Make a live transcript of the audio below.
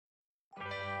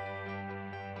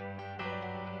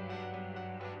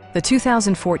the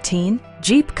 2014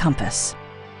 Jeep Compass.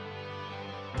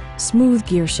 Smooth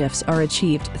gear shifts are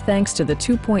achieved thanks to the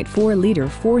 2.4-liter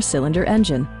four-cylinder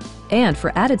engine. And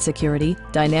for added security,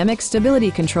 dynamic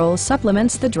stability control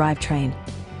supplements the drivetrain.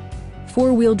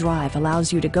 Four-wheel drive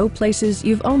allows you to go places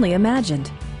you've only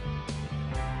imagined.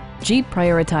 Jeep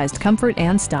prioritized comfort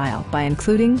and style by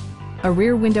including a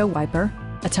rear window wiper,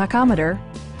 a tachometer,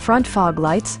 front fog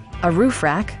lights, a roof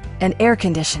rack, and air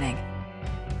conditioning.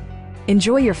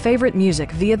 Enjoy your favorite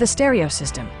music via the stereo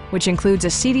system, which includes a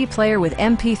CD player with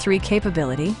MP3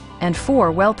 capability and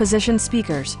 4 well-positioned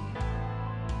speakers.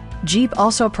 Jeep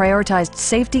also prioritized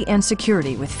safety and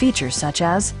security with features such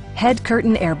as head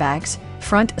curtain airbags,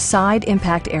 front side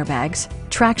impact airbags,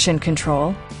 traction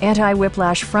control,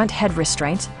 anti-whiplash front head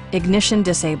restraints, ignition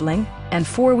disabling, and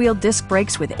 4-wheel disc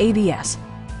brakes with ABS.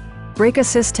 Brake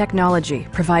Assist technology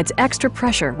provides extra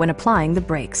pressure when applying the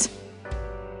brakes.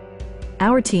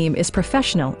 Our team is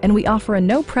professional and we offer a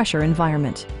no-pressure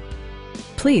environment.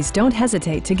 Please don't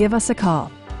hesitate to give us a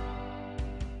call.